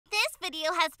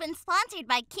video has been sponsored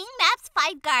by King Maps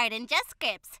 5 Guard and Just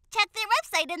Scripts. Check their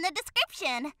website in the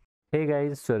description. Hey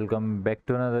guys, welcome back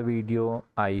to another video.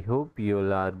 I hope you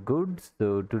all are good.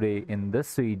 So today in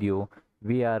this video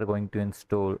we are going to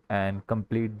install and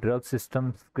complete drug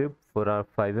system script for our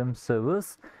FiveM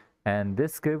servers, and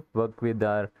this script work with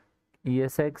our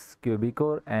ESX,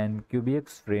 QBCore and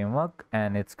QBX framework,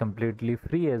 and it's completely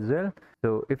free as well.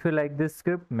 So if you like this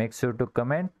script, make sure to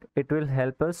comment. It will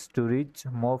help us to reach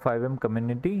more FiveM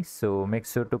community, so make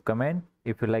sure to comment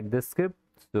if you like this script.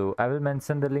 So I will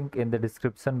mention the link in the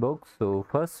description box. So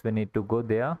first we need to go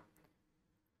there,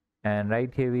 and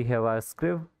right here we have our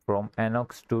script from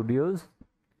Enoch Studios.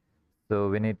 So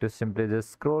we need to simply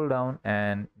just scroll down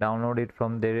and download it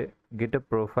from their GitHub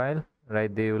profile.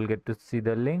 Right there you will get to see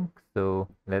the link. So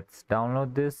let's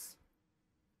download this.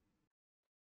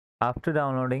 After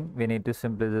downloading, we need to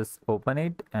simply just open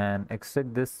it and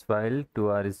extract this file to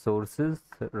our resources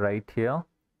right here.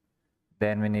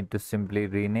 Then we need to simply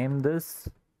rename this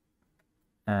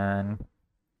and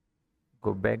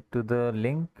go back to the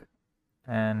link,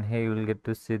 and here you will get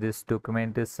to see this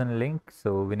documentation link.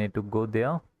 So we need to go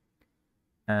there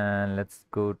and let's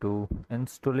go to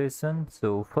installation.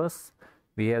 So first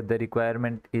we have the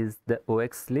requirement is the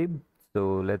oxlib.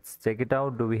 So let's check it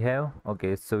out. Do we have?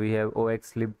 Okay, so we have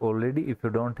oxlib already. If you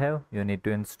don't have, you need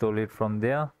to install it from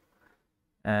there,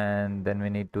 and then we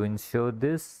need to ensure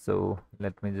this. So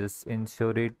let me just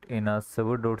ensure it in our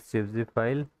server.cfg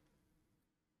file.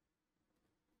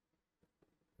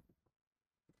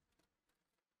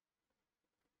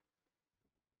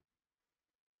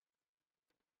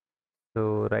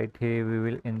 So right here we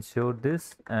will ensure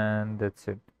this, and that's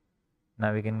it.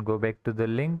 Now we can go back to the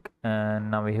link, and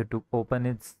now we have to open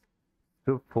its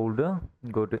script folder,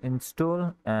 go to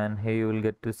install, and here you will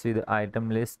get to see the item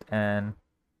list and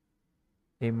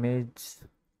image.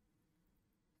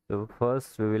 So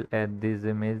first we will add these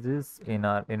images in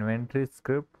our inventory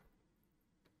script,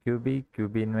 qb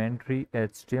inventory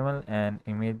html and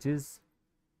images.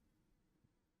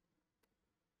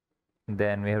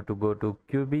 Then we have to go to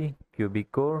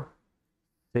QBCore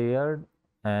shared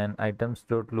and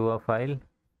items.lua file.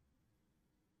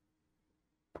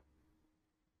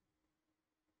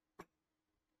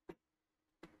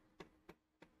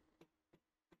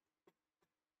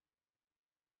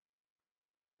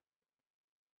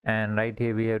 And right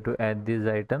here we have to add these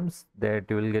items that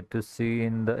you will get to see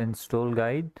in the install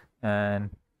guide,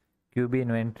 and QB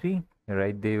inventory.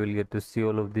 Right there you will get to see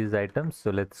all of these items.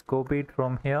 So let's copy it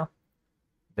from here,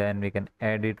 then we can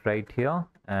add it right here,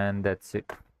 and that's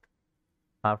it.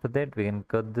 After that we can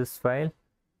cut this file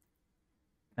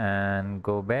and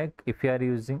go back. If you are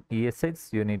using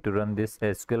ESX, you need to run this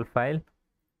SQL file.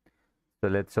 So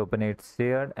let's open it,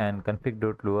 shared and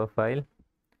config.lua file.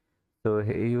 So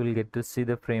here you will get to see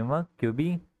the framework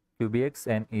QBX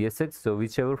and ESX. So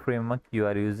whichever framework you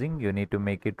are using, you need to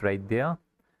make it right there.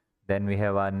 Then we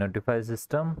have our notify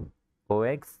system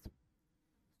OX.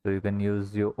 So you can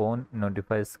use your own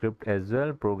notify script as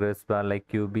well. Progress bar like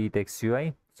QB text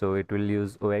UI. So it will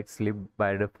use oxlib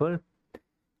by default,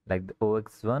 like the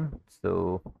OX one.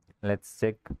 So let's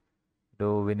check,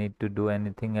 do we need to do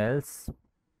anything else?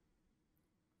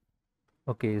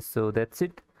 Okay, so that's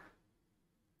it.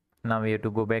 Now we have to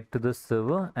go back to the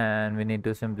server, and we need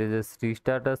to simply just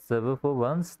restart our server for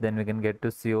once. Then we can get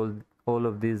to see all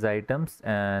of these items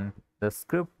and the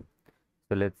script.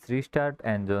 So let's restart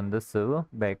and join the server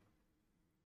back.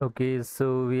 Okay,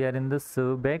 so we are in the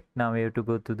server back. Now we have to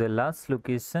go to the last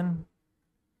location,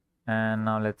 and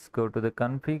now let's go to the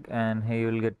config, and here you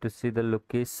will get to see the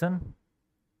location.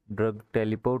 Drug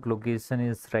teleport location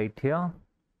is right here.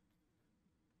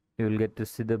 You will get to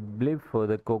see the blip for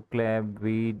the coke lab,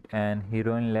 weed and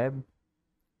heroin lab.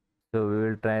 So we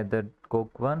will try the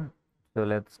coke one. So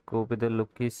let's copy the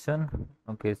location.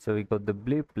 Okay, so we got the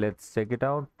blip. Let's check it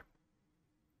out.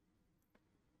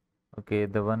 Okay,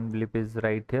 the one blip is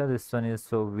right here. This one is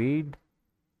for weed,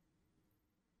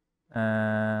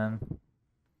 and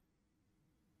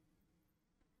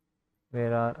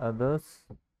where are others?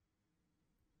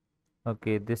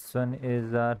 Okay, this one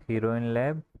is our heroin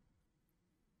lab,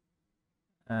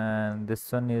 and this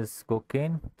one is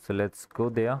cocaine. So let's go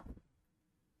there.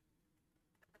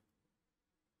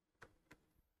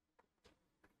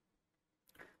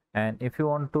 And if you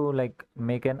want to like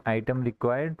make an item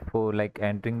required for like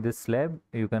entering this lab,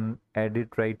 you can add it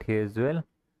right here as well.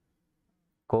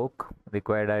 Coke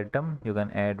required item, you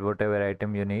can add whatever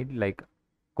item you need, like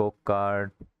coke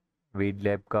card, weed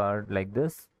lab card, like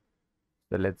this.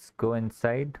 So let's go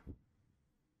inside.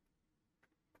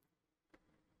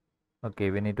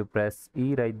 Okay, we need to press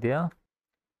E right there,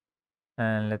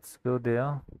 and let's go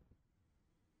there.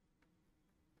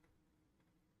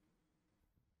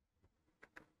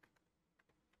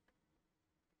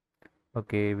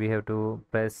 Okay, we have to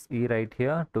press E right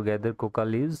here to gather coca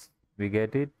leaves. We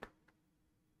get it.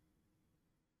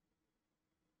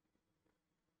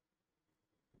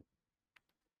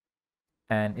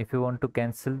 And if you want to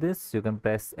cancel this, you can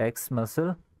press X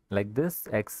muscle like this,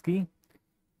 X key,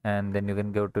 and then you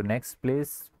can go to next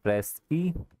place, press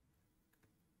E.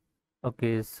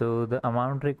 Okay, so the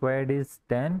amount required is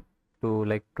 10 to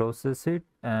like process it,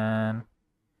 and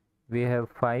we have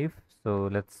 5, so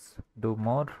let's do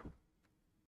more.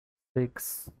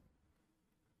 6,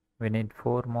 we need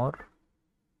 4 more.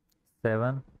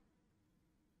 7,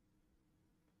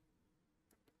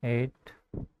 8,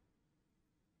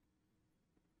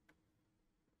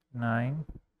 9,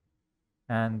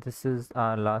 and this is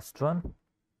our last one.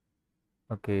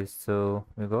 Okay, so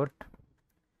we got,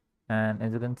 and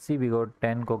as you can see we got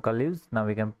 10 coca leaves. Now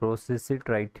we can process it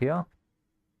right here.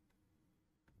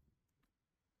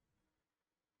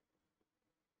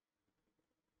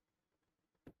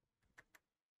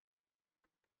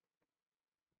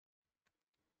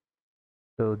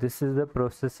 So this is the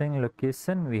processing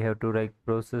location. We have to like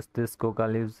process this coca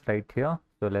leaves right here.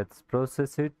 So let's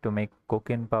process it to make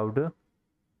cocaine powder.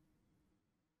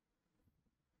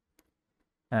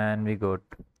 And we got,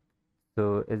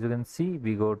 so as you can see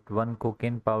we got one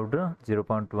cocaine powder,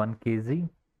 0.1 kg.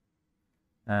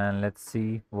 And let's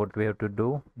see what we have to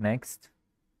do next.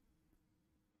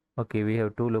 Okay, we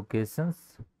have two locations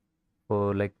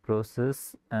for like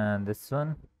process, and this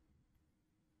one.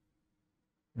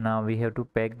 Now we have to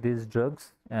pack these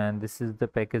drugs, and this is the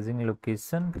packaging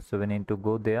location, so we need to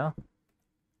go there.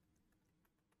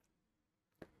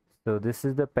 So this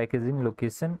is the packaging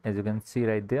location, as you can see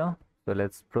right there. So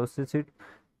let's process it.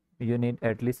 You need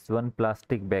at least one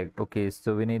plastic bag. Okay,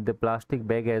 so we need the plastic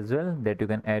bag as well, that you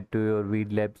can add to your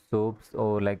weed lab soaps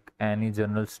or like any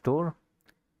general store.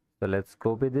 So let's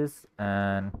copy this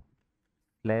and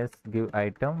let's give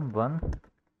item 1.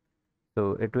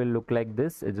 So it will look like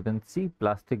this, as you can see,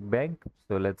 plastic bag.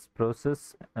 So let's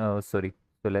process, so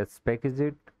let's package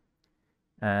it,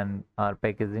 and our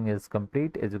packaging is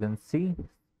complete. As you can see,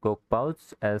 coke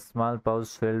pouch, a small pouch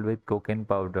filled with cocaine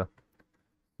powder.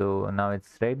 So now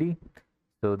it's ready.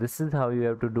 So this is how you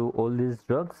have to do all these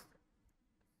drugs.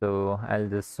 So I'll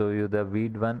just show you the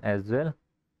weed one as well.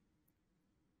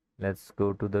 Let's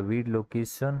go to the weed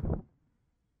location,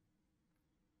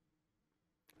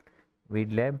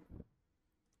 weed lab.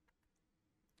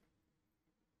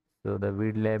 So the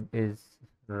weed lab is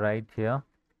right here.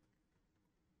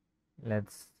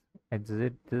 Let's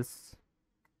exit this.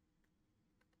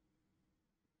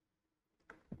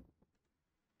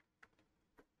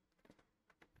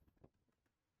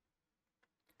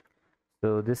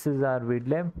 So this is our weed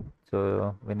lab.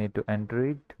 So we need to enter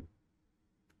it.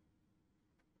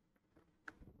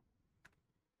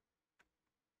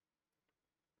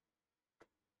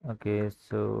 Okay,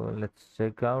 so let's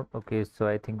check out. Okay, so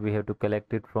I think we have to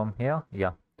collect it from here.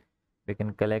 Yeah, we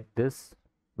can collect this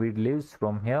weed leaves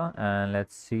from here, and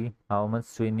let's see how much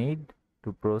we need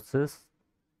to process.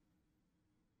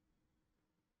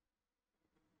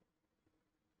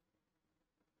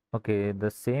 Okay, the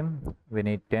same, we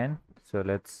need 10, so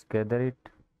let's gather it.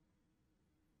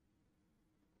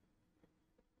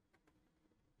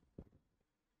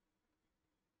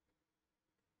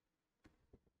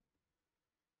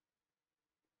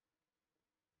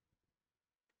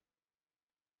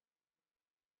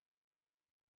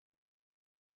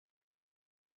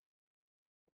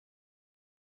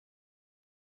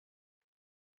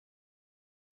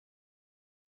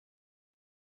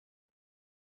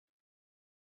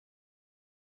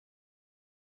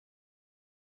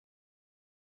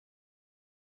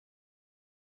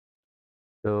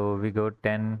 So we got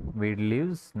 10 weed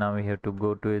leaves. Now we have to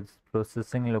go to its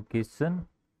processing location.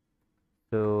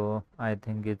 So I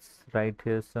think it's right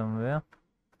here somewhere.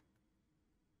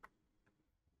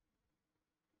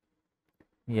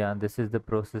 Yeah, this is the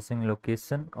processing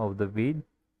location of the weed.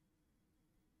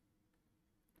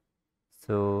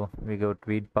 So we got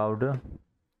weed powder.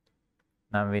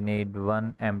 Now we need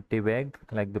one empty bag,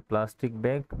 like the plastic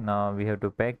bag. Now we have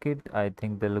to pack it. I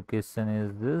think the location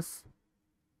is this.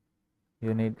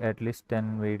 You need at least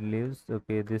 10 weed leaves.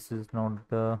 Okay, this is not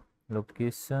the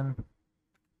location.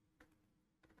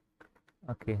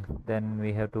 Okay, then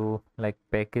we have to like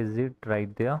package it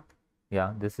right there.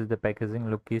 Yeah, this is the packaging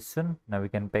location. Now we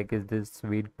can package this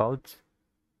weed pouch,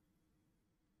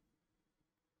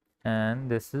 and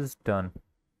this is done.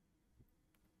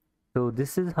 So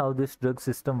this is how this drug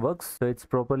system works. So it's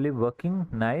properly working,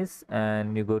 nice,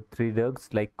 and you got 3 drugs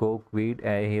like coke, weed,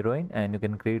 heroin, and you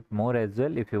can create more as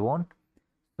well if you want.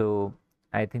 So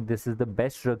I think this is the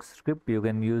best drug script you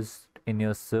can use in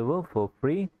your server for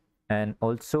free, And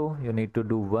also you need to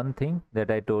do one thing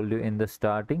that I told you in the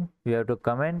starting. You have to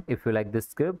comment if you like this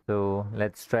script. So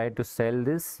let's try to sell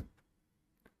this.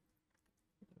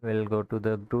 We'll go to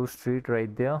the Groove Street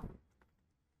right there,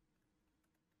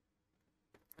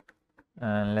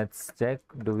 and let's check,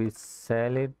 do we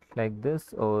sell it like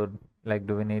this, or like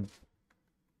do we need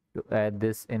to add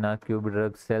this in our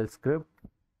QBDrug sell script?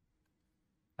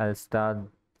 I'll start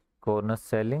corner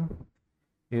selling.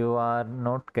 You are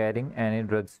not carrying any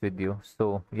drugs with you,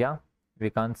 so yeah, we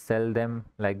can't sell them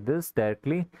like this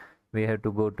directly. We have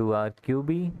to go to our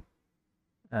QB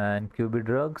and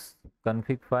QBDrugs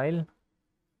config file,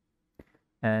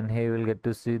 and here we'll get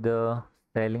to see the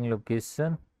selling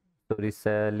location, sorry,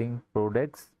 selling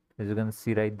products, as you can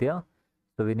see right there.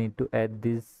 So we need to add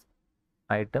these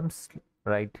items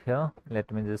right here.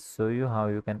 Let me just show you how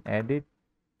you can add it.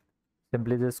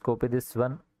 Simply just copy this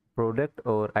one product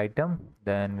or item,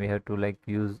 then we have to like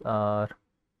use our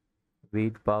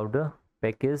weed powder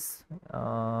package.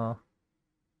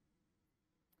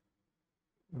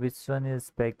 Which one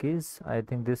is package? I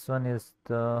think this one is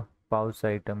the pouch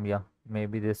item. Yeah,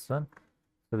 maybe this one.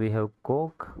 So we have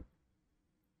coke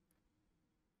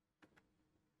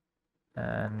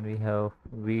and we have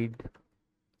weed,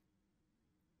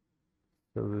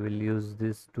 so we will use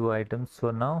these two items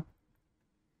for now.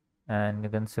 And you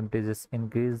can simply just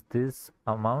increase this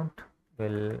amount,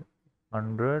 well,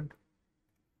 100,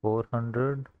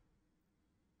 400,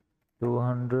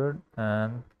 200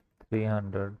 and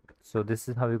 300. So this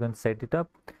is how you can set it up.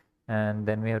 And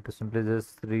then we have to simply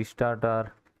just restart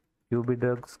our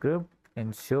QBDrug script.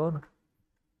 Ensure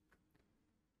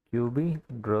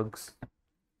QBDrugs.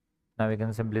 Now we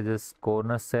can simply just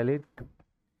corner sell it.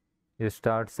 You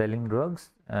start selling drugs,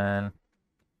 and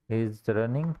he's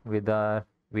running with our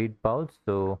weed pouch,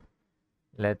 so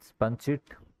let's punch it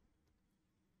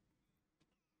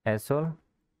as all.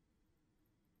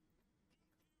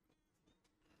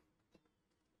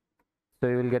 So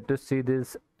you will get to see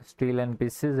this steal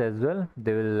NPCs as well.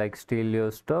 They will like steal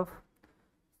your stuff.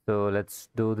 So let's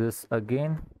do this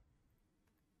again.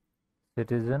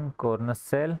 Citizen corner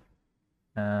sell,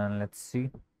 and let's see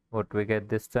what we get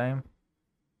this time.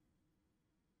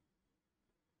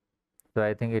 So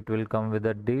I think it will come with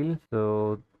a deal.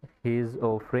 So he's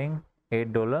offering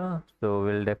 $8, so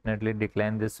we'll definitely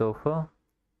decline this offer,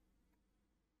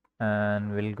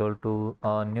 and we'll go to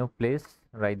a new place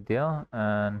right there,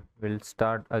 and we'll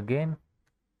start again.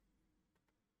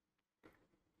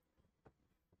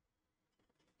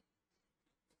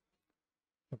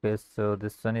 Okay, so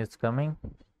this one is coming.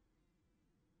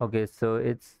 Okay, so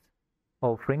it's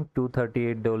offering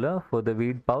 $238 for the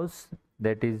weed pouch.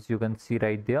 That is, you can see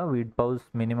right there, weed pouch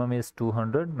minimum is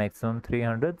 200, maximum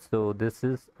 300. So this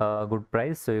is a good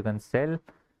price, so you can sell,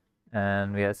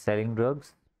 and we are selling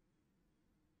drugs.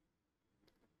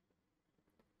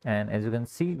 And as you can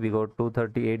see, we got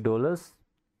 $238.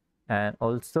 And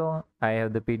also I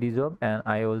have the PD job, and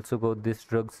I also got this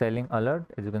drug selling alert.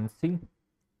 As you can see,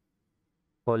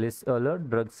 police alert,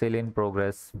 drug sale in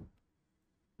progress.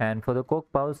 And for the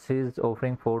coke pouch, he is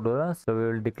offering $4, so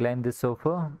we will decline this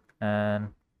offer and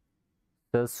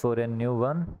search for a new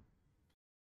one.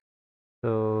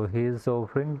 So he is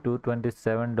offering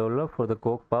 $227 for the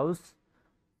coke pouch,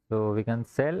 so we can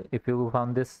sell. If you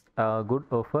found this good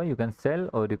offer, you can sell,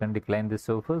 or you can decline this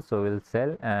offer. So we'll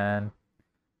sell, and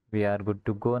we are good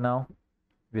to go now.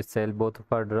 We sell both of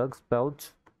our drugs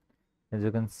pouch, as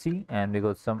you can see, and we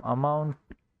got some amount.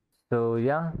 So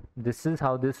yeah, this is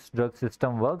how this drug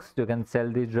system works. You can sell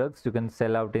these drugs, you can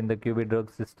sell out in the QBDrug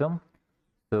system.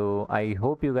 So I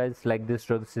hope you guys like this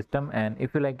drug system, and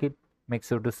if you like it, make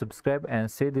sure to subscribe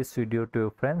and share this video to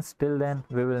your friends. Till then,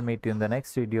 we will meet you in the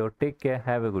next video. Take care,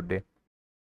 have a good day.